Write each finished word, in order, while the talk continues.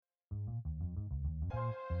Hey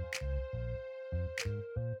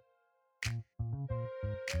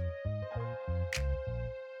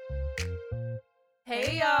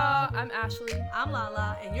y'all, I'm Ashley. I'm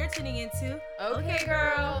Lala, and you're tuning into Okay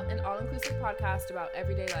Girl, an all-inclusive podcast about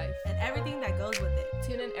everyday life and everything that goes with it.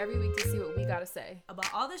 Tune in every week to see what we gotta say about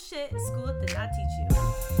all the shit school did not teach you.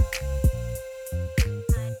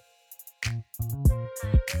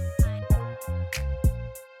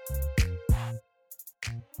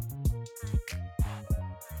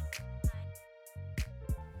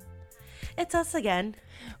 It's us again.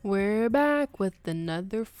 We're back with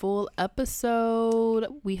another full episode.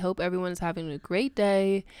 We hope everyone's having a great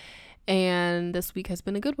day, and this week has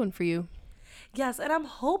been a good one for you. Yes, and I'm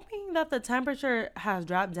hoping that the temperature has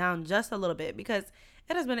dropped down just a little bit because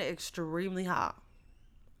it has been extremely hot.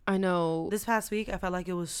 I know. This past week, I felt like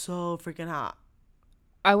it was so freaking hot.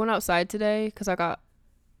 I went outside today because I got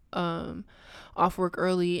off work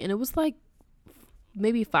early, and it was like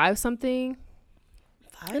maybe 5 something.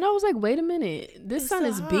 And I was like, wait a minute. This sun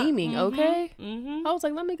is beaming, okay? Mm-hmm. I was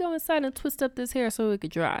like, let me go inside and twist up this hair so it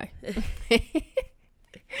could dry.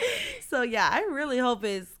 So, yeah, I really hope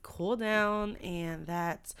it's cool down and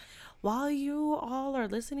that while you all are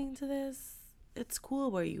listening to this, it's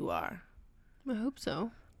cool where you are. I hope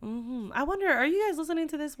so. Mm-hmm. I wonder, are you guys listening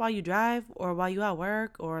to this while you drive or while you at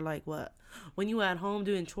work or like what? When you at home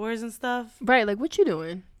doing chores and stuff? Right, like what you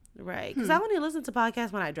doing? Right, because I only listen to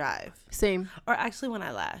podcasts when I drive. Same. Or actually when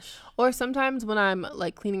I lash. Or sometimes when I'm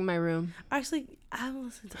like cleaning my room. Actually, I'm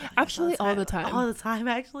listening to podcasts actually all the time. All the time,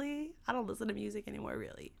 actually. I don't listen to music anymore,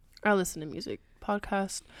 really. I listen to music,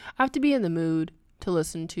 podcasts. I have to be in the mood to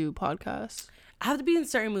listen to podcasts. I have to be in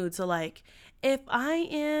certain moods. So like, if I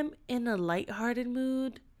am in a lighthearted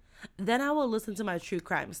mood, then I will listen to my true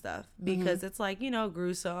crime stuff because it's like, you know,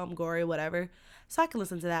 gruesome, gory, whatever. So I can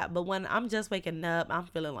listen to that. But when I'm just waking up, I'm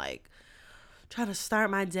feeling like trying to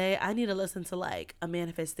start my day, I need to listen to like a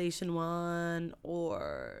manifestation one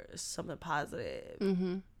or something positive,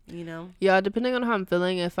 you know? Yeah, depending on how I'm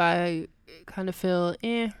feeling, if I kind of feel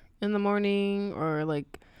in the morning or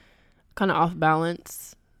like kind of off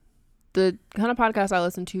balance, the kind of podcast I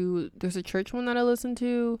listen to, there's a church one that I listen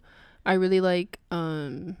to. I really like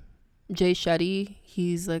Jay Shetty.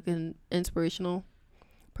 He's like an inspirational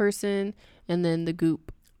person. And then the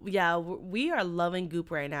Goop. Yeah, we are loving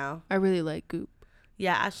Goop right now. I really like Goop.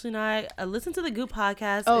 Yeah, Ashley and I listen to the Goop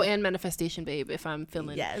podcast. Oh, and Manifestation Babe, if I'm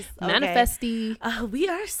feeling manifesty. We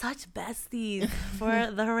are such besties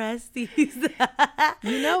for the resties.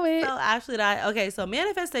 You know it. So Ashley and I, okay, so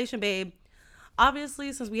Manifestation Babe,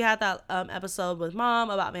 obviously since we had that episode with Mom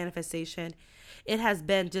about manifestation, it has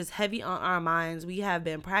been just heavy on our minds. We have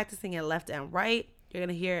been practicing it left and right. You're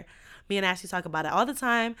going to hear me and Ashley talk about it all the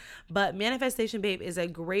time. But Manifestation Babe is a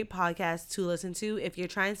great podcast to listen to if you're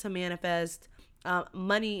trying to manifest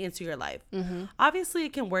money into your life. Obviously,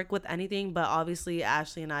 it can work with anything, but obviously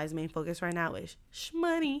Ashley and I's main focus right now is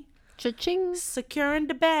money. Cha-ching. Securing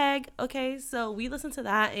the bag. Okay, so we listen to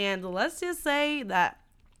that, and let's just say that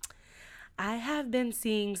I have been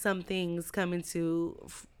seeing some things come into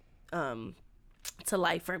to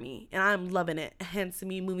life for me, and I'm loving it. Hence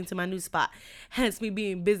me moving to my new spot. Hence me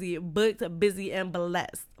being busy, booked, busy, and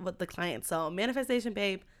blessed with the clients. So Manifestation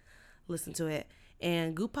Babe, listen to it.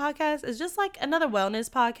 And Goop Podcast is just like another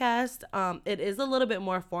wellness podcast. It is a little bit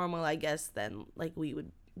more formal, I guess, than like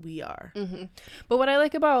we are. But what I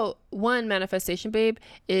like about one Manifestation Babe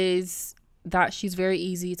is that she's very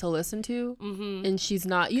easy to listen to, and she's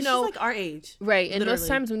not, you know, she's like our age, right? And literally. most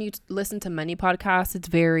times when you listen to many podcasts, it's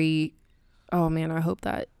very, oh man, I hope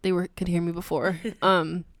that they could hear me before.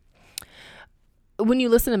 When you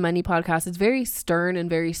listen to many podcasts, it's very stern and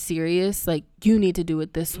very serious. Like, you need to do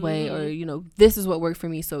it this way, or, you know, this is what worked for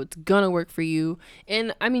me, so it's gonna work for you.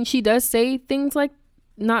 And I mean, she does say things like,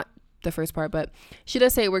 not the first part, but she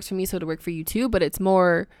does say it works for me, so it'll work for you too. But it's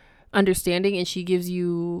more understanding, and she gives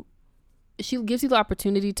you the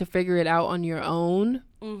opportunity to figure it out on your own,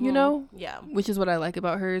 you know? Yeah. Which is what I like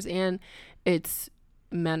about hers. And it's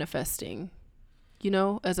manifesting, you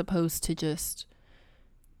know, as opposed to just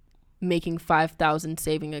making 5,000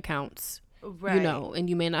 saving accounts, right? You know, and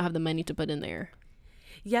you may not have the money to put in there.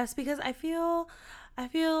 Yes, because I feel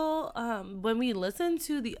when we listen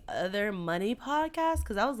to the other money podcasts,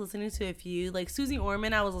 because I was listening to a few, like Susie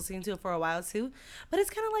Orman, I was listening to it for a while too, but it's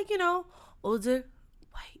kind of like, you know, older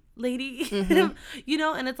white lady. Mm-hmm. You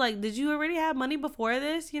know, and it's like, did you already have money before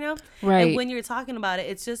this, you know? Right. And when you're talking about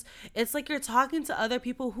it, it's like you're talking to other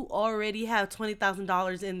people who already have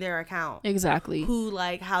 $20,000 in their account. Exactly. Who,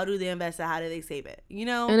 like, how do they invest it? How do they save it? You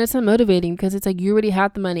know? And it's unmotivating because it's like, you already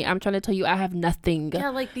have the money. I'm trying to tell you I have nothing. Yeah,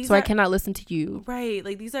 like these so I cannot listen to you. Right.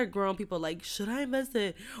 Like, these are grown people. Like, should I invest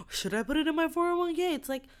it? Should I put it in my 401k? It's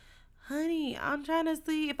like, honey, I'm trying to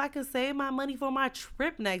see if I can save my money for my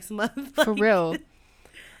trip next month. Like, for real.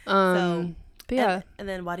 But yeah. And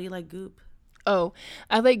then why do you like Goop? Oh,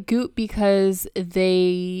 I like Goop because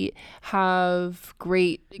they have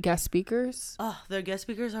great guest speakers. Oh, their guest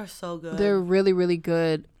speakers are so good. They're really, really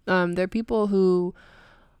good. They're people who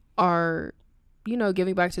are, you know,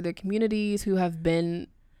 giving back to their communities, who have been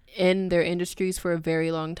in their industries for a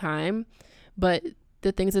very long time. But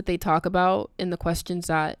the things that they talk about and the questions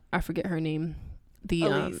that, I forget her name,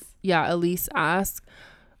 Elise. Elise asks,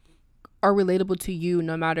 are relatable to you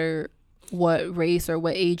no matter what race or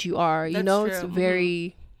what age you are. That's you know, true. It's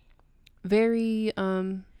very, very,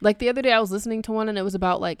 like the other day I was listening to one and it was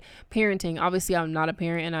about like parenting. Obviously I'm not a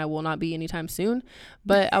parent and I will not be anytime soon,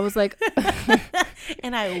 but I was like,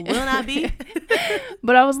 and I will not be.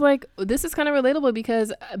 But I was like, this is kind of relatable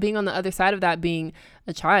because being on the other side of that, being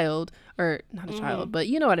a child, or not a child, but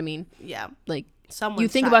you know what I mean? Yeah. Like, Someone's you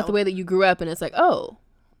think child. about the way that you grew up and it's like, oh,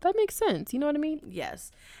 that makes sense. You know what I mean?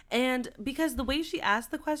 Yes. And because the way she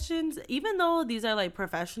asked the questions, even though these are like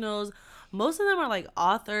professionals, most of them are like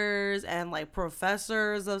authors and like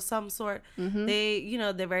professors of some sort. Mm-hmm. They, you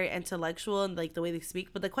know, they're very intellectual and like the way they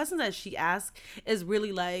speak. But the questions that she asked is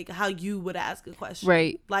really like how you would ask a question.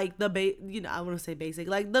 Right. Like you know, I want to say basic,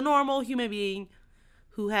 like the normal human being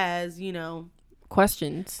who has, you know,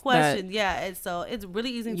 questions. Yeah. And so it's really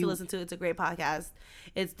easy to listen to. It's a great podcast.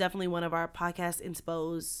 It's definitely one of our podcast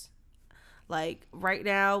inspos. Like right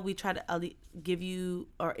now we try to give you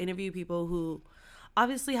or interview people who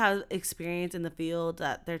obviously have experience in the field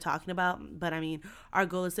that they're talking about, but I mean our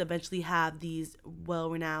goal is to eventually have these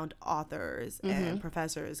well-renowned authors and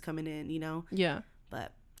professors coming in, you know. Yeah.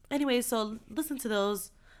 But anyway, so listen to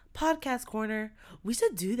those. Podcast corner, we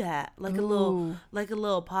should do that, like a little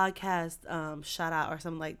podcast shout out or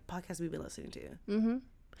something, like podcasts we've been listening to.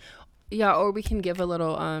 Yeah, or we can give a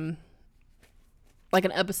little like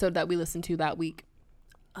an episode that we listened to that week.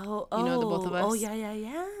 You know, the both of us. Oh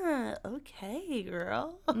yeah. Okay,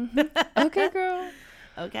 girl. Okay, girl.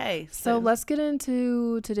 Okay, so let's get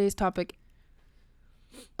into today's topic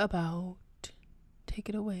about take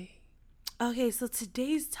it away. Okay, so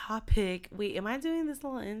today's topic. Wait, am I doing this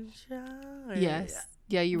little intro? Yes.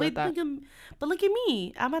 Yeah, you read that. But look at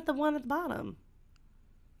me. I'm at the one at the bottom.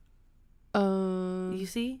 You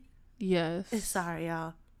see? Yes. Sorry,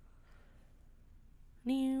 y'all.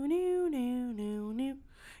 Wait,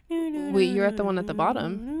 you're at the one at the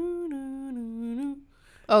bottom.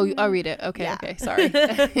 Oh, I'll read it. Okay, yeah. Okay, sorry.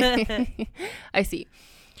 I see.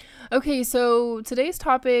 Okay, so today's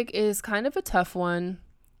topic is kind of a tough one.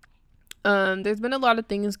 There's been a lot of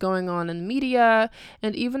things going on in the media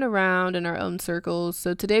and even around in our own circles.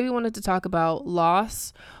 So today we wanted to talk about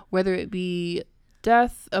loss, whether it be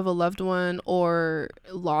death of a loved one or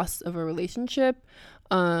loss of a relationship.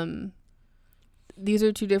 These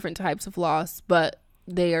are two different types of loss, but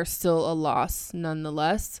they are still a loss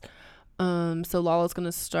nonetheless. So Lala's going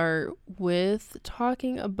to start with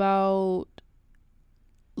talking about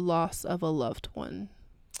loss of a loved one.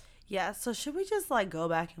 Yeah, so should we just like go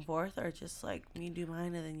back and forth, or just like me do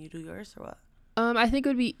mine and then you do yours, or what? I think it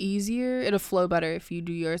would be easier. It'll flow better if you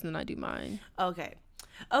do yours and then I do mine. Okay,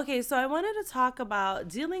 so I wanted to talk about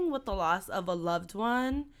dealing with the loss of a loved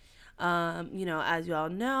one. You know, as you all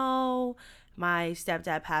know, my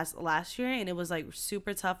stepdad passed last year and it was like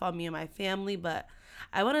super tough on me and my family, but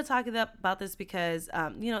I want to talk about this because,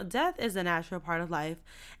 you know, death is a natural part of life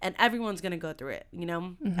and everyone's going to go through it. You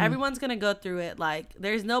know, everyone's going to go through it. Like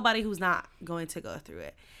there's nobody who's not going to go through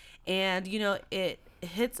it. And, you know, it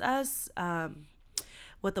hits us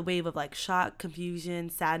with a wave of like shock, confusion,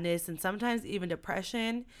 sadness, and sometimes even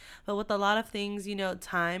depression. But with a lot of things, you know,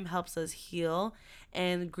 time helps us heal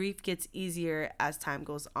and grief gets easier as time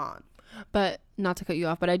goes on. But not to cut you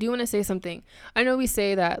off, but I do want to say something. I know we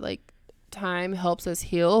say that like time helps us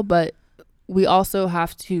heal, but we also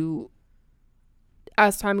have to,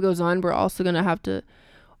 as time goes on, we're also going to have to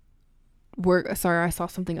work. Sorry, I saw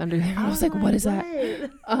something under there. I was like, what is that?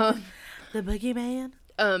 The boogeyman?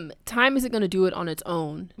 Time isn't going to do it on its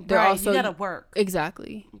own. Right, also, you got to work.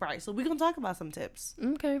 Exactly. Right, so we're going to talk about some tips.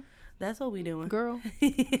 Okay. That's what we doing. Girl.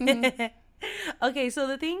 Okay, so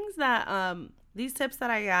the things that these tips that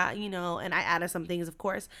I got, and I added some things, of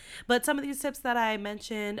course, but some of these tips that I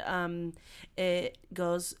mentioned, it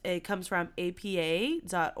comes from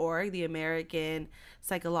APA.org, the American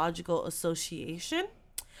Psychological Association.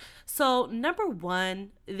 So number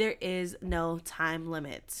one, there is no time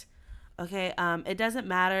limit. Okay, it doesn't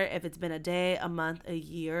matter if it's been a day, a month, a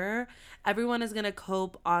year. Everyone is gonna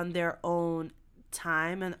cope on their own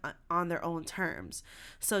time and on their own terms.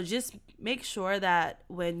 So just make sure that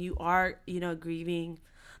when you are, grieving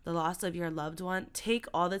the loss of your loved one, take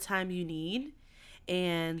all the time you need.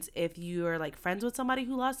 And if you are like friends with somebody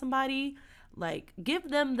who lost somebody, like give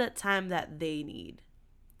them the time that they need.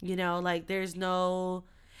 Like there's no,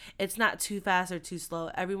 it's not too fast or too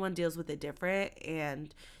slow. Everyone deals with it different,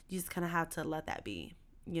 and you just kind of have to let that be,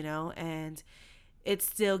 and it's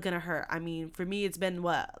still gonna hurt. I mean, for me, it's been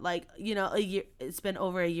a year. It's been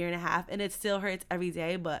over a year and a half, and it still hurts every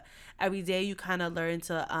day. But every day, you kind of learn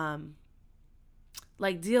to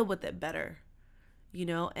deal with it better,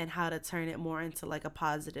 and how to turn it more into like a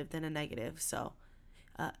positive than a negative. So,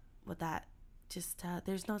 with that, just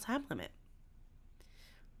there's no time limit.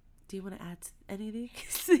 Do you want to add any of these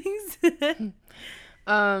things?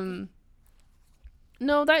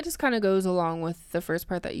 No, that just kind of goes along with the first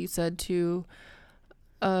part that you said too.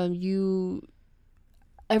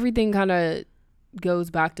 Everything kind of goes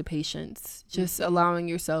back to patience, just allowing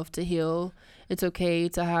yourself to heal. It's okay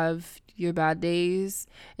to have your bad days.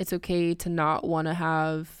 It's okay to not want to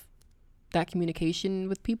have that communication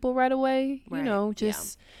with people right away, right.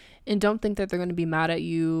 And don't think that they're going to be mad at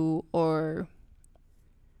you, or,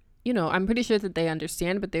 I'm pretty sure that they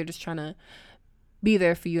understand, but they're just trying to be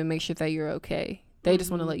there for you and make sure that you're okay. They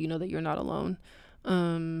just want to let you know that you're not alone.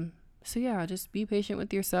 So yeah, just be patient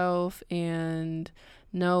with yourself and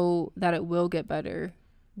know that it will get better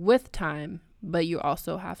with time, but you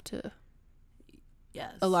also have to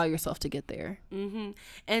allow yourself to get there.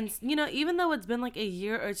 And, even though it's been like a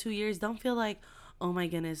year or 2 years, don't feel like, oh my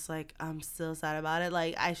goodness, like I'm still sad about it.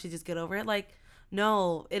 Like I should just get over it. Like,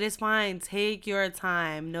 no, it is fine. Take your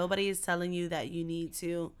time. Nobody is telling you that you need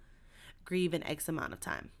to grieve in X amount of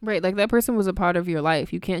time. Right. Like that person was a part of your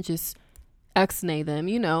life. You can't just ex-nay them,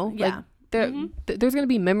 Yeah. Like there's going to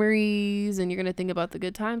be memories, and you're going to think about the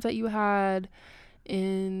good times that you had.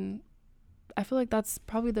 And I feel like that's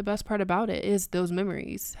probably the best part about it, is those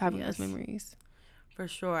memories, having those memories. For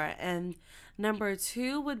sure. And number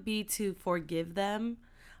 2 would be to forgive them.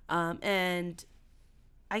 And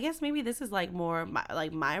I guess maybe this is like more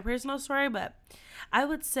my personal story, but I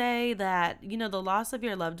would say that, the loss of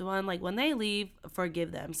your loved one, like when they leave,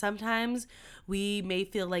 forgive them. Sometimes we may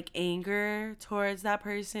feel like anger towards that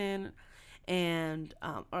person, and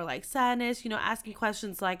or like sadness, asking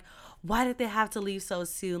questions like, why did they have to leave so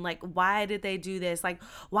soon? Like, why did they do this? Like,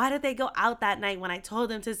 why did they go out that night when I told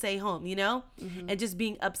them to stay home, and just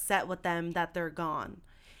being upset with them that they're gone.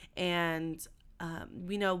 And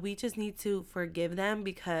we just need to forgive them,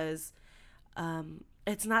 because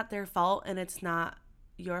it's not their fault and it's not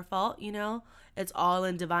your fault. It's all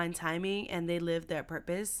in divine timing, and they live their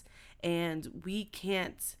purpose, and we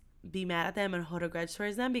can't be mad at them and hold a grudge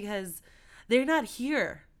towards them because they're not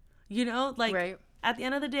here, Right. At the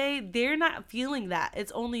end of the day, they're not feeling that.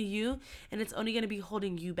 It's only you, and it's only going to be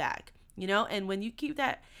holding you back, and when you keep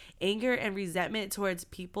that anger and resentment towards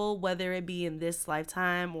people, whether it be in this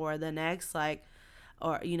lifetime or the next,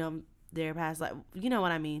 or their past life, you know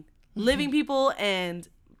what I mean, living people and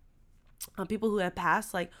people who have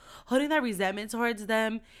passed, like holding that resentment towards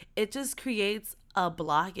them, it just creates a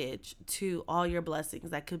blockage to all your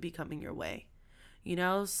blessings that could be coming your way,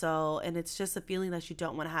 so, and it's just a feeling that you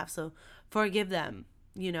don't want to have. So forgive them.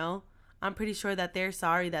 I'm pretty sure that they're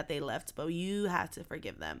sorry that they left, but you have to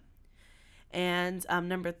forgive them. And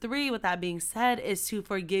number 3, with that being said, is to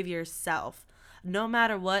forgive yourself. No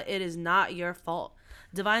matter what, it is not your fault.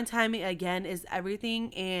 Divine timing, again, is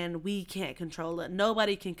everything, and we can't control it.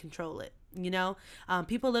 Nobody can control it.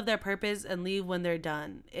 People live their purpose and leave when they're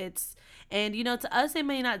done. To us, it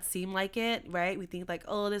may not seem like it, right? We think like,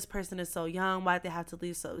 oh, this person is so young, why'd they have to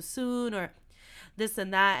leave so soon, or this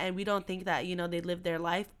and that, and we don't think that, they lived their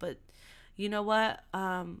life. But you know what?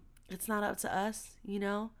 It's not up to us,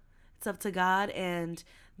 it's up to God, and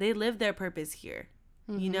they lived their purpose here.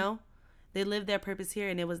 They lived their purpose here,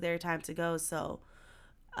 and it was their time to go. So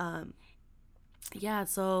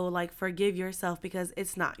so forgive yourself, because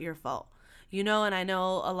it's not your fault. And I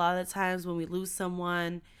know a lot of the times when we lose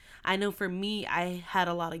someone, I know for me, I had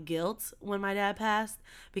a lot of guilt when my dad passed,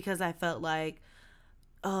 because I felt like,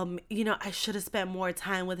 I should have spent more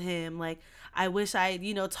time with him. Like, I wish I,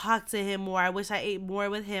 talked to him more. I wish I ate more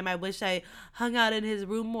with him. I wish I hung out in his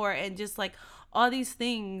room more, and just like all these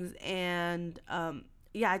things. And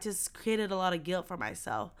yeah, I just created a lot of guilt for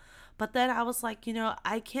myself. But then I was like,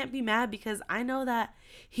 I can't be mad because I know that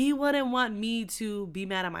he wouldn't want me to be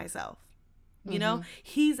mad at myself.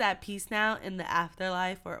 He's at peace now in the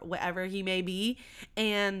afterlife or whatever he may be.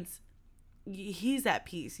 And he's at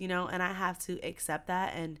peace, and I have to accept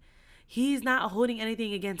that. And he's not holding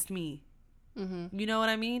anything against me. You know what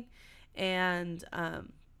I mean? And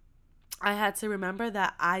I had to remember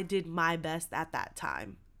that I did my best at that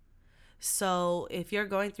time. So if you're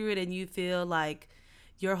going through it and you feel like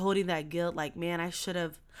you're holding that guilt, like, man, I should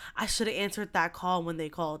have answered that call when they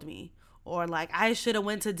called me, or like I should have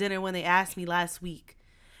went to dinner when they asked me last week.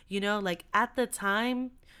 Like at the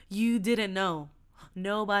time you didn't know.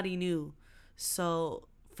 Nobody knew. So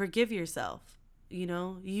forgive yourself.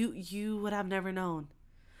 You would have never known.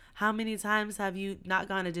 How many times have you not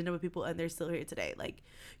gone to dinner with people and they're still here today? Like,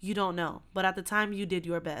 you don't know. But at the time, you did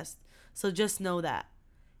your best. So just know that.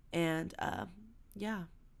 And,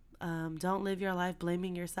 don't live your life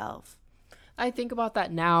blaming yourself. I think about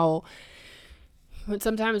that now. But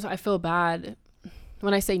sometimes I feel bad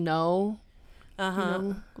when I say no.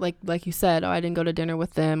 Like you said, I didn't go to dinner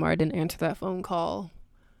with them, or I didn't answer that phone call.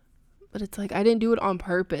 But it's like, I didn't do it on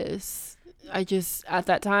purpose. I just, at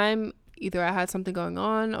that time, either I had something going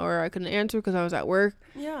on or I couldn't answer because I was at work.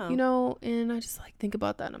 Yeah. And I just like think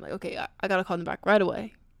about that and I'm like, okay, I got to call them back right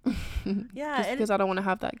away. Yeah. Just because I don't want to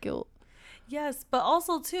have that guilt. Yes. But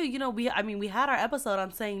also too, we had our episode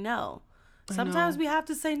on saying no. Sometimes we have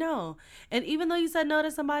to say no. And even though you said no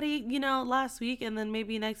to somebody, last week and then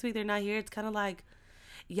maybe next week they're not here, it's kind of like,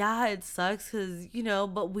 yeah, it sucks because,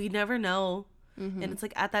 but we never know. And it's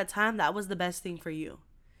like at that time, that was the best thing for you.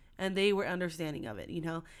 And they were understanding of it,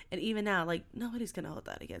 And even now, like, nobody's going to hold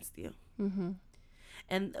that against you.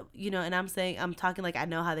 And, and I'm talking like I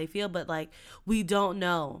know how they feel, but like we don't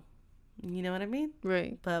know. You know what I mean?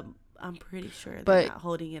 Right. But I'm pretty sure they're not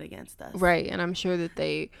holding it against us. Right. And I'm sure that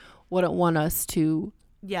they wouldn't want us to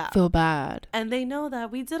feel bad. And they know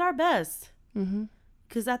that we did our best.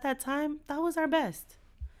 Because at that time, that was our best.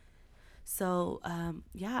 So,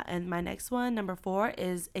 and my next one, number 4,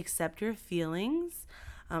 is accept your feelings.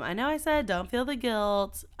 I know I said don't feel the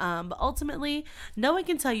guilt, but ultimately, no one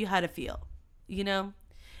can tell you how to feel,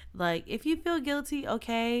 Like, if you feel guilty,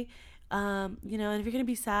 okay, and if you're going to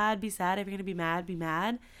be sad, be sad. If you're going to be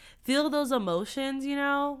mad. Feel those emotions,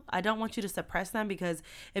 I don't want you to suppress them, because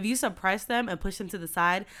if you suppress them and push them to the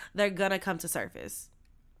side, they're going to come to surface.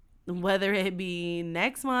 Whether it be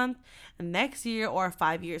next month, next year, or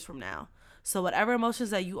 5 years from now. So whatever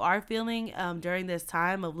emotions that you are feeling during this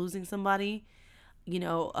time of losing somebody,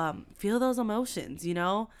 feel those emotions,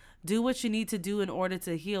 do what you need to do in order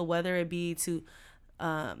to heal, whether it be to,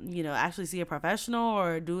 actually see a professional,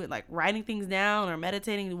 or do it like writing things down or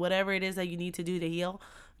meditating, whatever it is that you need to do to heal,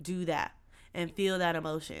 do that and feel that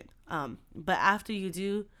emotion. But after you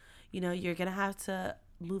do, you're going to have to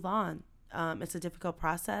move on. It's a difficult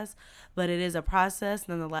process, but it is a process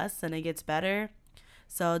nonetheless, and it gets better.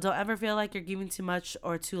 So don't ever feel like you're giving too much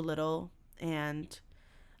or too little. And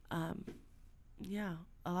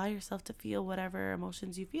allow yourself to feel whatever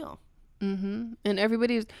emotions you feel. And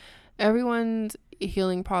everyone's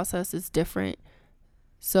healing process is different.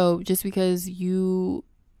 So just because you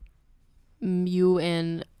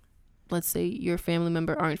and let's say your family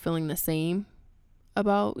member aren't feeling the same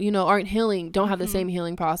about, aren't healing, don't have the same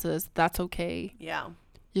healing process, that's okay. Yeah.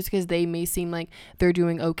 Just because they may seem like they're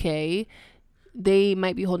doing okay, they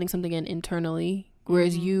might be holding something in internally,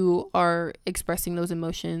 whereas you are expressing those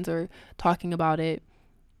emotions or talking about it,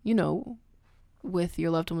 with your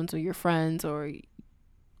loved ones or your friends or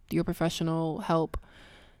your professional help.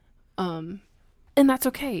 And that's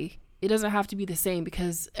okay. It doesn't have to be the same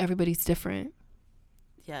because everybody's different.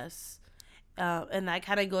 Yes. And that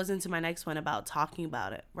kind of goes into my next one about talking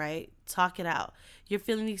about it, right? Talk it out. You're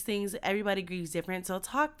feeling these things. Everybody grieves different. So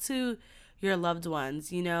talk to your loved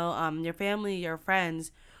ones, your family, your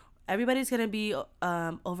friends. Everybody's going to be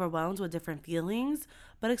overwhelmed with different feelings,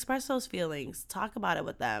 but express those feelings. Talk about it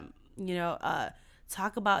with them.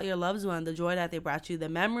 Talk about your loved one, the joy that they brought you, the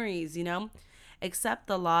memories, accept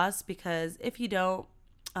the loss, because if you don't,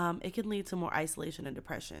 it can lead to more isolation and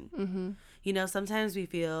depression. Sometimes we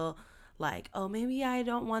feel like, oh, maybe I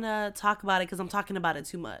don't want to talk about it because I'm talking about it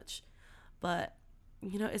too much. But,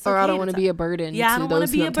 it's okay. Or I don't want to be a burden to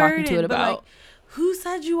those who I'm talking to it about. Like, who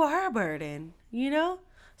said you are a burden?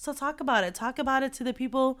 So talk about it. Talk about it to the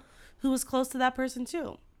people who was close to that person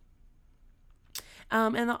too.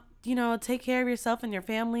 And take care of yourself and your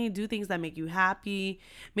family. Do things that make you happy.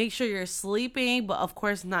 Make sure you're sleeping, but of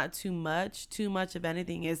course not too much. Too much of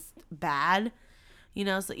anything is bad. You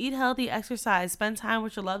know, so eat healthy, exercise, spend time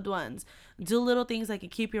with your loved ones, do little things that can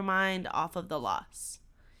keep your mind off of the loss.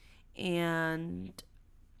 And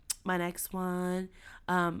my next one,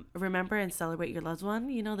 remember and celebrate your loved one.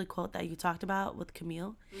 You know, the quote that you talked about with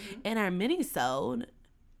Camille. In our mini-sode,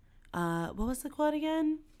 what was the quote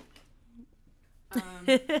again?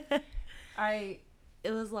 It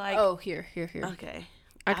was like, oh, here. Okay.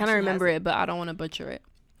 I kind of remember it, but I don't want to butcher it.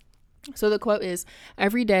 So the quote is,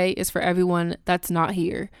 "Every day is for everyone that's not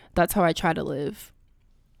here. That's how I try to live."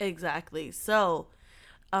 Exactly. So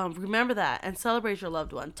remember that and celebrate your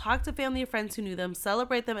loved one. Talk to family or friends who knew them.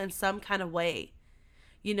 Celebrate them in some kind of way,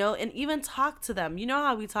 you know, and even talk to them. You know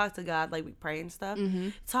how we talk to God, like we pray and stuff?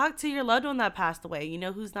 Talk to your loved one that passed away, you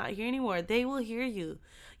know, who's not here anymore. They will hear you.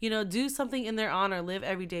 You know, do something in their honor. Live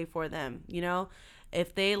every day for them, you know.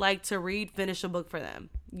 If they like to read, finish a book for them.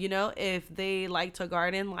 You know, if they like to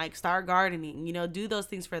garden, like start gardening, you know, do those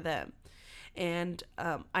things for them. And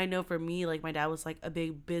I know for me, like my dad was like a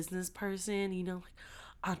big business person, you know, like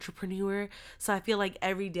entrepreneur. So I feel like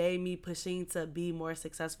every day me pushing to be more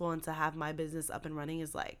successful and to have my business up and running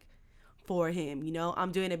is like for him, you know.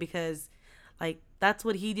 I'm doing it because like that's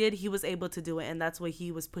what he did. He was able to do it, and that's what he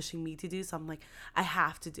was pushing me to do. So I'm like, I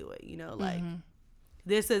have to do it, you know, like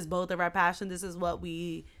this is both of our passion. This is what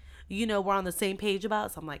we, you know, we're on the same page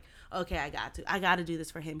about. So I'm like, okay, I got to do this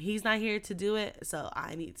for him. He's not here to do it, so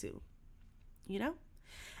I need to, you know.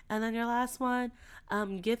 And then your last one,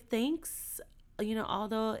 give thanks. You know,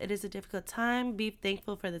 although it is a difficult time, be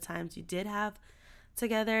thankful for the times you did have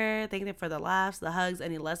together. Thank them for the laughs, the hugs,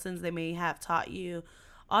 any lessons they may have taught you,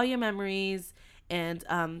 all your memories, and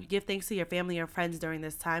give thanks to your family or friends during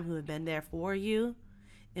this time who have been there for you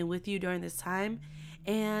and with you during this time,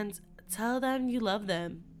 and tell them you love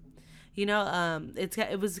them. You know,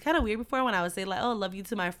 it was kind of weird before when I would say like, oh, love you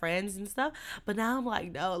to my friends and stuff, but now I'm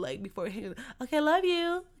like, no, like before, okay, love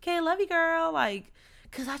you, okay, love you, girl, like,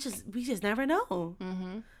 cause we just never know.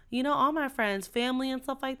 You know, all my friends, family and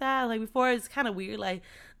stuff like that. Like before, it's kind of weird, like,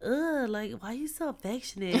 ugh, like why are you so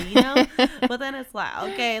affectionate, you know? But then it's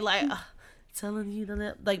like, okay, like telling you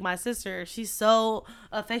to like my sister, she's so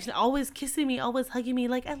affectionate, always kissing me, always hugging me,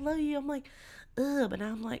 like I love you. I'm like, ugh, but now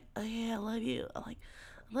I'm like, oh yeah, I love you. I'm like,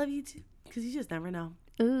 I love you too, because you just never know.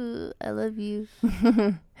 Ooh, I love you.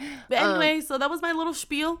 But anyway, so that was my little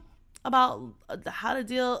spiel about how to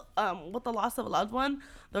deal with the loss of a loved one.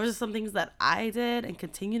 Those are some things that I did and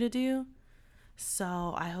continue to do.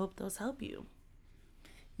 So I hope those help you.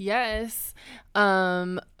 Yes.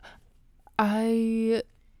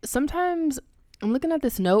 Sometimes I'm looking at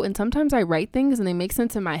this note and sometimes I write things and they make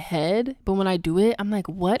sense in my head, but when I do it, I'm like,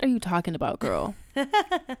 what are you talking about, girl?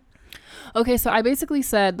 Okay, so I basically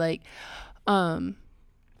said like,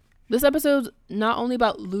 this episode's not only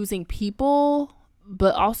about losing people,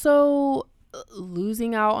 but also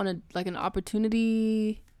losing out on an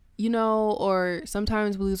opportunity, you know, or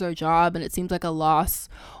sometimes we lose our job and it seems like a loss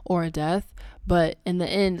or a death, but in the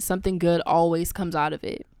end, something good always comes out of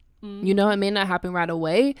it. You know, it may not happen right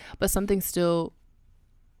away, but something still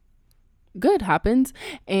good happens,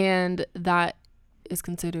 and that is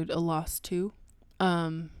considered a loss too.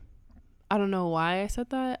 I don't know why I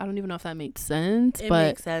said that. I don't even know if that made sense. It but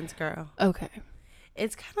makes sense, girl. Okay.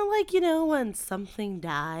 It's kind of like, you know, when something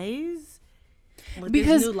dies, like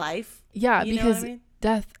because new life. Yeah, because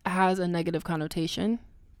death has a negative connotation.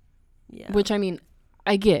 Yeah. Which I mean,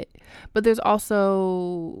 I get, but there's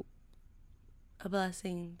also a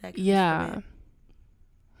blessing that comes from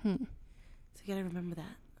it. So you gotta remember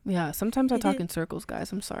that. Yeah, sometimes I talk in circles,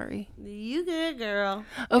 guys. I'm sorry. You good, girl.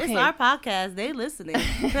 Okay. It's our podcast. They listening.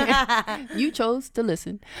 You chose to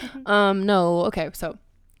listen. No, okay, so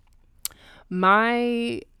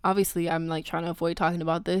obviously I'm like trying to avoid talking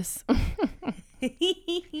about this.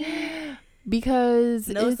 Because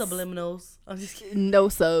no subliminals. I'm just kidding. No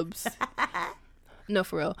subs. No,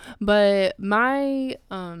 for real. But my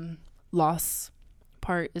loss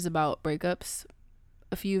part is about breakups.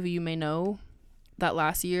 A few of you may know that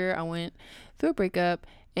last year I went through a breakup,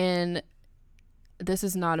 and this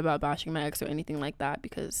is not about bashing my ex or anything like that,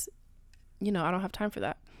 because you know I don't have time for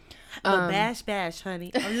that. Bash,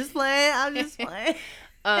 honey. I'm just playing.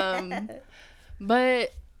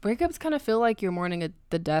 But breakups kind of feel like you're mourning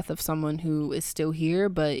the death of someone who is still here,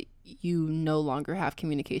 but you no longer have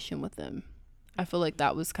communication with them. I feel like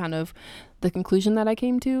that was kind of the conclusion that I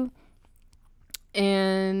came to.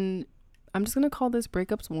 And I'm just going to call this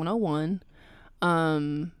Breakups 101.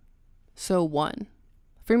 So 1,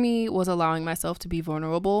 for me, was allowing myself to be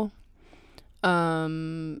vulnerable.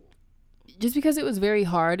 Just because it was very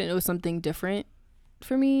hard and it was something different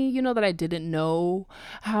for me, you know, that I didn't know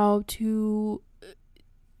how to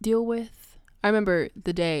deal with. I remember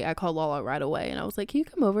the day I called Lala right away and I was like, can you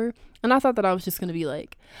come over? And I thought that I was just going to be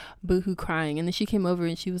like boohoo crying. And then she came over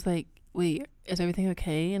and she was like, wait, is everything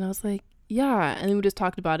okay? And I was like, yeah. And then we just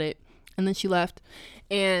talked about it. And then she left.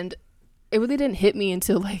 And it really didn't hit me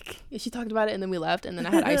until like she talked about it and then we left. And then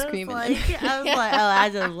I had ice cream. I was like, oh, I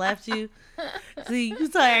just left you. See, you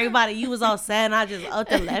told everybody you was all sad and I just up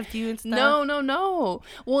and left you and stuff. No.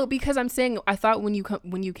 Well, because I'm saying I thought when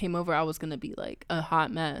you came over, I was going to be like a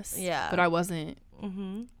hot mess. Yeah. But I wasn't.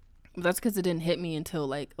 Mm-hmm. That's because it didn't hit me until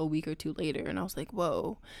like a week or two later. And I was like,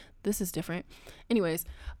 whoa, this is different. Anyways,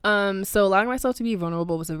 so allowing myself to be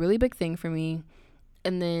vulnerable was a really big thing for me.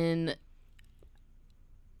 And then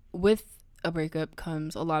with a breakup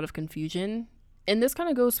comes a lot of confusion. And this kind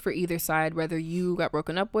of goes for either side, whether you got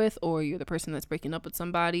broken up with or you're the person that's breaking up with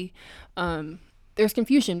somebody. There's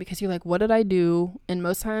confusion because you're like, what did I do? And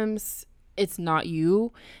most times it's not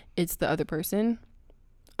you, it's the other person.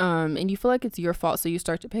 And you feel like it's your fault. So you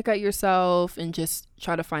start to pick at yourself and just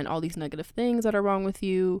try to find all these negative things that are wrong with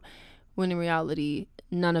you, when in reality,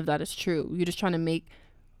 none of that is true. You're just trying to make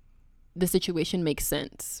the situation make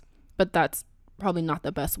sense. But that's probably not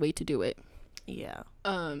the best way to do it. Yeah.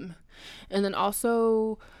 And then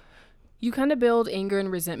also you kind of build anger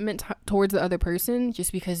and resentment towards the other person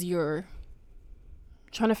just because you're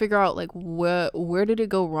trying to figure out like where did it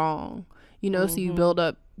go wrong, you know. So you build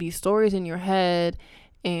up these stories in your head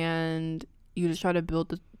and you just try to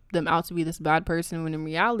build them out to be this bad person, when in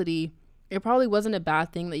reality it probably wasn't a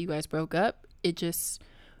bad thing that you guys broke up. It just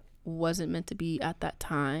wasn't meant to be at that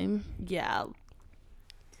time. Yeah,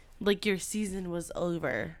 like your season was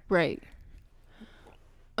over, right?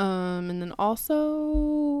 And then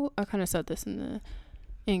also I kind of said this in the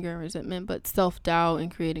anger and resentment, but self-doubt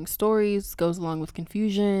and creating stories goes along with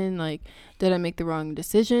confusion. Like, did I make the wrong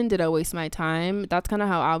decision? Did I waste my time? That's kind of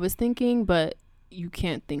how I was thinking, but you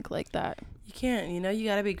can't think like that. You can't, you know. You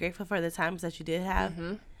got to be grateful for the times that you did have.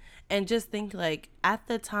 And just think like at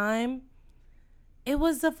the time it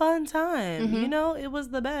was a fun time, you know, it was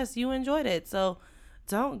the best, you enjoyed it. So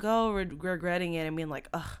don't go regretting it and being like,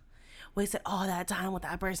 ugh, wasted all that time with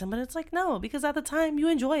that person. But it's like, no, because at the time you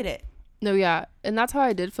enjoyed it. No, yeah. And that's how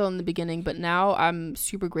I did feel in the beginning. But now I'm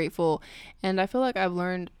super grateful. And I feel like I've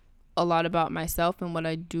learned a lot about myself and what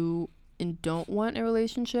I do and don't want in a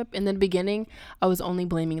relationship. In the beginning, I was only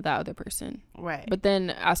blaming that other person. Right. But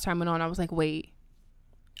then as time went on, I was like, wait,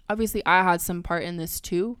 obviously I had some part in this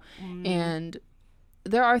too. And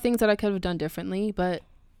there are things that I could have done differently. But,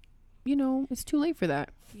 you know, it's too late for that.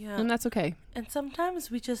 Yeah. And that's okay. And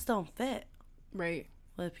sometimes we just don't fit. Right.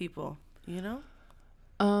 With people, you know?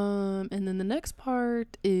 And then the next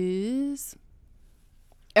part is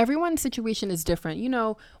everyone's situation is different. You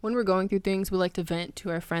know, when we're going through things, we like to vent to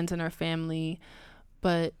our friends and our family,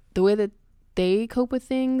 but the way that they cope with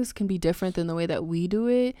things can be different than the way that we do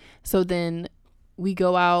it. So then we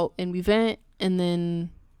go out and we vent, and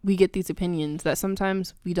then we get these opinions that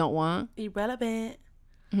sometimes we don't want. Irrelevant.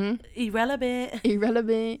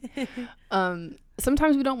 Irrelevant.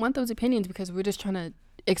 Sometimes we don't want those opinions because we're just trying to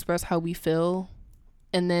express how we feel.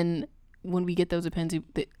 And then when we get those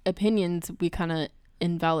opinions, we kind of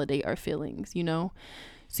invalidate our feelings, you know?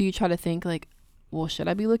 So you try to think like, well, should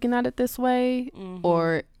I be looking at it this way?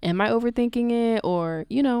 Or am I overthinking it? Or,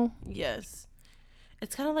 you know? Yes.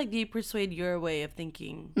 It's kind of like you persuade your way of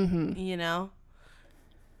thinking, you know?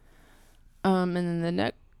 And then the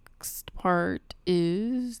next part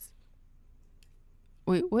is...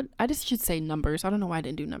 Wait, what? I just should say numbers. I don't know why I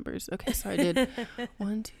didn't do numbers. Okay, so I did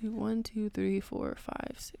 1, 2, 3, 4, 5,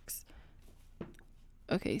 6.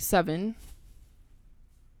 Okay, 7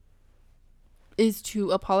 is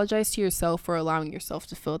to apologize to yourself for allowing yourself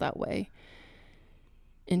to feel that way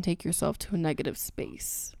and take yourself to a negative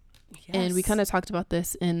space. Yes. And we kind of talked about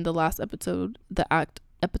this in the last episode, the ACT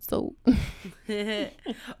episode.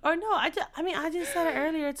 Or no, I just said it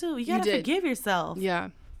earlier too. You gotta forgive yourself. Yeah.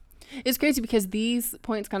 It's crazy because these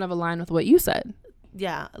points kind of align with what you said.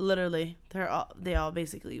 Yeah, literally. They all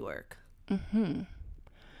basically work. And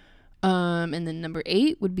then number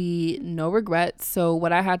 8 would be no regrets. So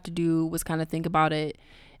what I had to do was kind of think about it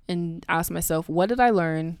and ask myself, what did I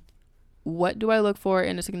learn? What do I look for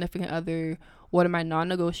in a significant other? What are my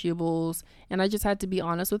non-negotiables? And I just had to be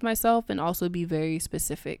honest with myself and also be very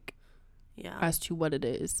specific as to what it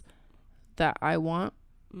is that I want,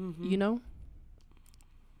 you know?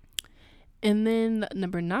 And then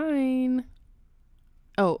number 9,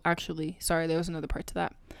 actually, sorry, there was another part to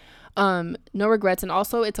that. No regrets. And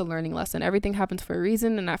also it's a learning lesson. Everything happens for a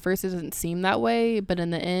reason. And at first it doesn't seem that way, but in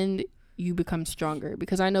the end you become stronger.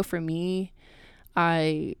 Because I know for me,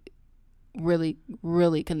 I really,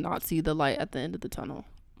 really could not see the light at the end of the tunnel.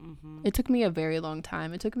 It took me a very long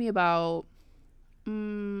time. It took me about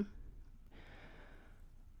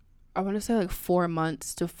I want to say like 4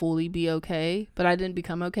 months to fully be okay, but I didn't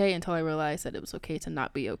become okay until I realized that it was okay to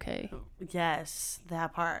not be okay. Yes,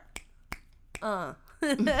 that part. I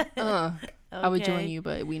would join you,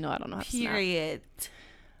 but we know I don't know how to snap. Period.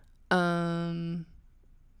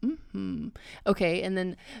 Okay, and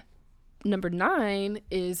then number 9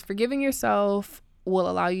 is forgiving yourself will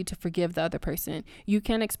allow you to forgive the other person. You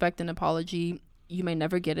can't expect an apology. You may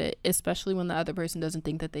never get it, especially when the other person doesn't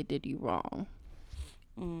think that they did you wrong.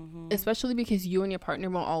 Especially because you and your partner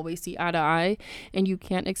won't always see eye to eye, and you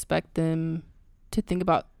can't expect them to think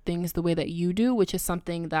about things the way that you do, which is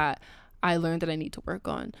something that I learned that I need to work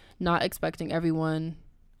on. Not expecting everyone,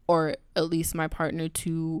 or at least my partner,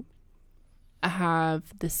 to have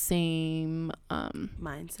the same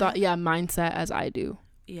mindset as I do.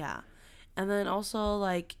 Yeah. And then also,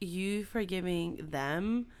 like, you forgiving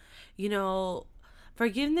them,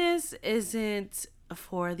 forgiveness isn't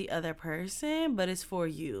for the other person, but it's for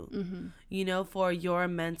you, for your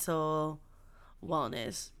mental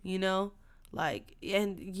wellness, like,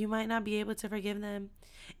 and you might not be able to forgive them,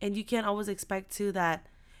 and you can't always expect that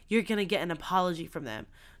you're gonna get an apology from them.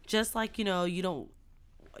 Just like,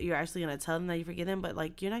 you're actually gonna tell them that you forgive them, but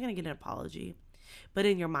like, you're not gonna get an apology. But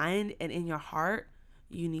in your mind and in your heart,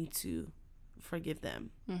 you need to forgive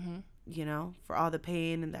them, for all the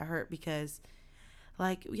pain and the hurt, because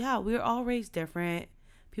like, yeah, we're all raised different.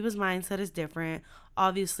 People's mindset is different.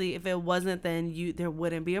 Obviously, if it wasn't, then there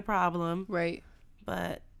wouldn't be a problem. Right.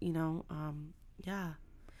 But, yeah,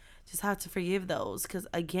 just have to forgive those. Because,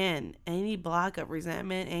 again, any block of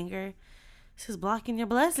resentment, anger, it's just blocking your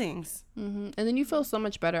blessings. And then you feel so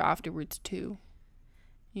much better afterwards, too.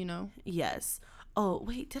 Yes. Oh,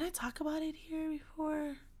 wait, did I talk about it here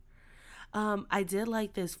before? I did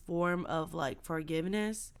like this form of, like,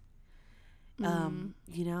 forgiveness. So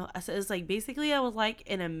it's like, basically I was like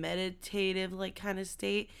in a meditative like kind of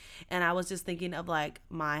state, and I was just thinking of like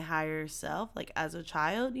my higher self, like as a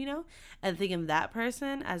child, and thinking of that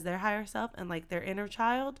person as their higher self and like their inner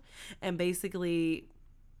child. And basically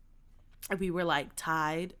we were like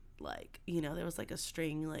tied, like, there was like a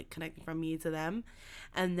string like connecting from me to them,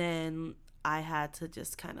 and then I had to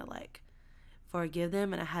just kind of like forgive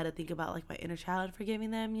them, and I had to think about like my inner child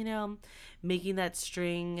forgiving them, making that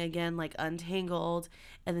string again like untangled,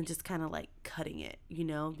 and then just kind of like cutting it,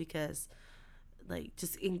 because like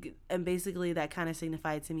and basically that kind of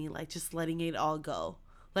signified to me like just letting it all go,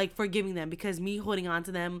 like forgiving them, because me holding on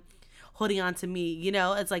to them, holding on to me,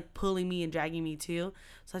 it's like pulling me and dragging me too.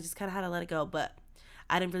 So I just kind of had to let it go. But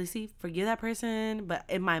I didn't really forgive that person, but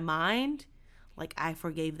in my mind, like I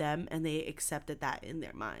forgave them and they accepted that in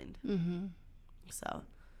their mind. So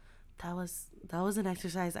that was an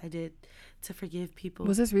exercise I did to forgive people.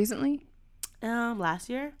 Was this recently? Last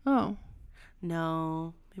year? Oh.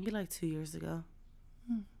 No, maybe like 2 years ago.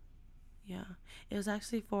 Yeah. It was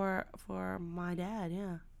actually for my dad,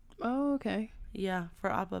 yeah. Oh, okay. Yeah,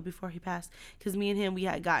 for Appa before he passed. Because me and him, we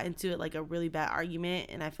had got into it like a really bad argument,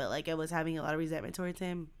 and I felt like I was having a lot of resentment towards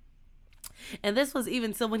him. And this was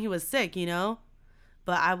even still when he was sick,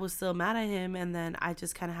 But I was still mad at him, and then I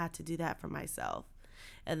just kind of had to do that for myself.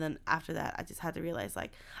 And then after that, I just had to realize,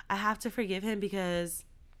 like, I have to forgive him because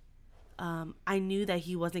I knew that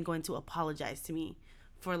he wasn't going to apologize to me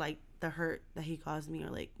for, like, the hurt that he caused me, or,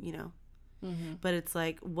 like, But it's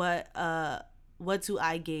like, what do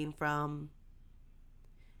I gain from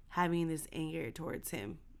having this anger towards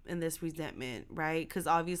him and this resentment, right? Because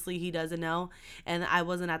obviously he doesn't know, and I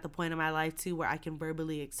wasn't at the point in my life, too, where I can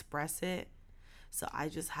verbally express it. So I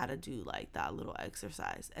just had to do like that little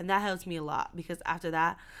exercise, and that helps me a lot, because after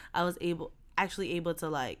that I was able to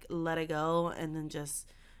like let it go, and then just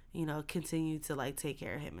continue to like take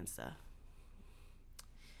care of him and stuff.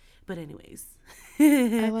 But anyways,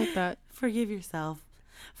 I like that. Forgive yourself,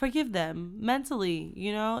 forgive them mentally.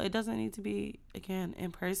 It doesn't need to be, again,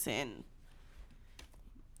 in person.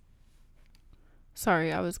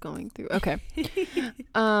 Sorry, I was going through. Okay.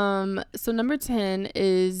 So number 10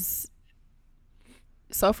 is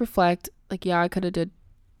self-reflect. Like, yeah, I could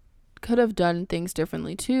have done things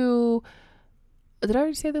differently too. Did I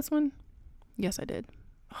already say this one? Yes, I did.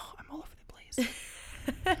 Oh, I'm all over the place.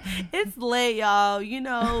 It's late, y'all.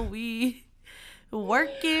 We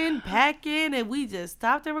working, packing, and we just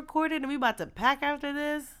stopped the recording, and we about to pack after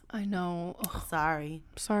this. I know. Ugh.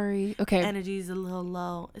 Sorry. Okay. Energy's a little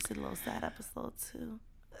low. It's a little sad episode too.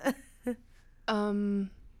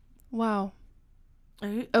 Wow.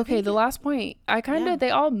 Okay, the last point. They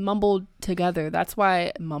all mumbled together. That's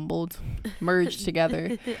why merged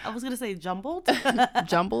together. I was gonna say jumbled.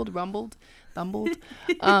 Jumbled, rumbled, thumbled.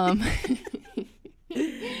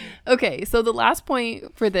 Okay, so the last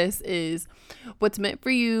point for this is what's meant for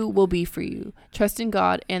you will be for you. Trust in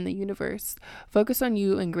God and the universe. Focus on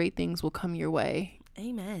you and great things will come your way.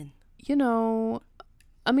 Amen. You know,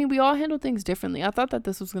 I mean, we all handle things differently. I thought that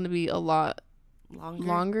this was going to be a lot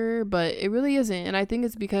longer, but it really isn't. And I think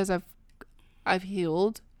it's because I've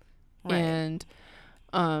healed, right. And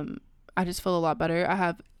I just feel a lot better. I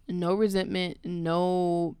have no resentment,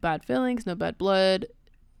 no bad feelings, no bad blood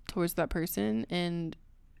towards that person, and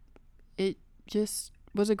it just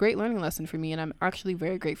was a great learning lesson for me, and I'm actually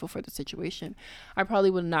very grateful for the situation. I probably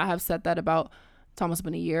would not have said that about, it's almost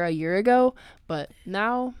been a year ago, but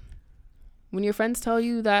now when your friends tell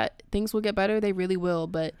you that things will get better, they really will,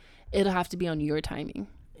 but it'll have to be on your timing.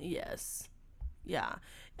 Yes. Yeah.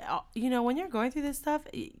 You know, when you're going through this stuff,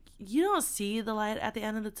 you don't see the light at the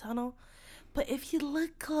end of the tunnel, but if you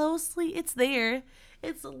look closely, it's there.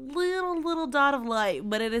 It's a little dot of light,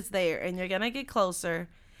 but it is there, and you're going to get closer,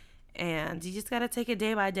 and you just got to take it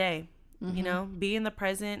day by day. Mm-hmm. You know, be in the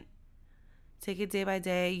present, take it day by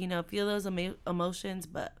day, you know, feel those emotions,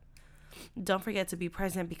 but don't forget to be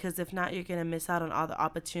present, because if not, you're going to miss out on all the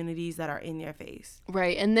opportunities that are in your face.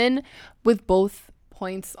 Right. And then with both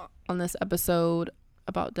points on this episode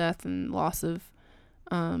about death and loss of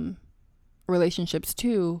relationships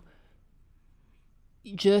too,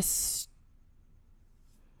 just,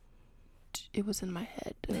 it was in my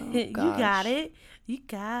head. Oh, you got it.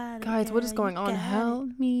 Guys, what is going on? Help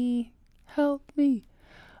me. Help.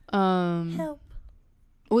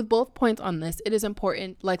 With both points on this, it is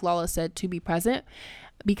important, like Lala said, to be present,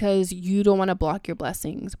 because you don't want to block your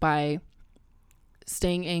blessings by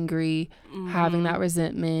staying angry, having that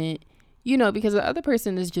resentment, you know, because the other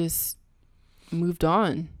person is just moved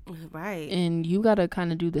on. Right. And you got to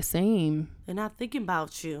kind of do the same. They're not thinking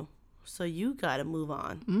about you. So you got to move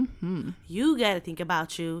on. Mm-hmm. You got to think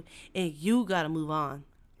about you, and you got to move on.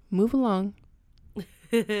 Move along.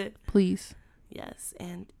 Please. Yes.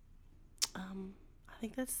 And I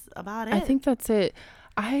think that's about it. I think that's it.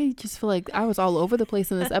 I just feel like I was all over the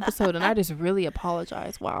place in this episode, and I just really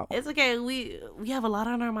apologize. Wow. It's okay. We have a lot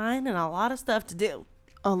on our mind and a lot of stuff to do.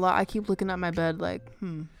 A lot. I keep looking at my bed like,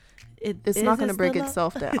 it's not going to break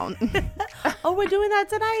itself down. Oh, we're doing that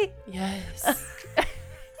tonight? Yes.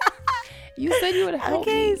 You said you would help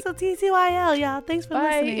me. Okay, so TTYL, y'all. Thanks for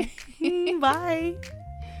listening. Bye.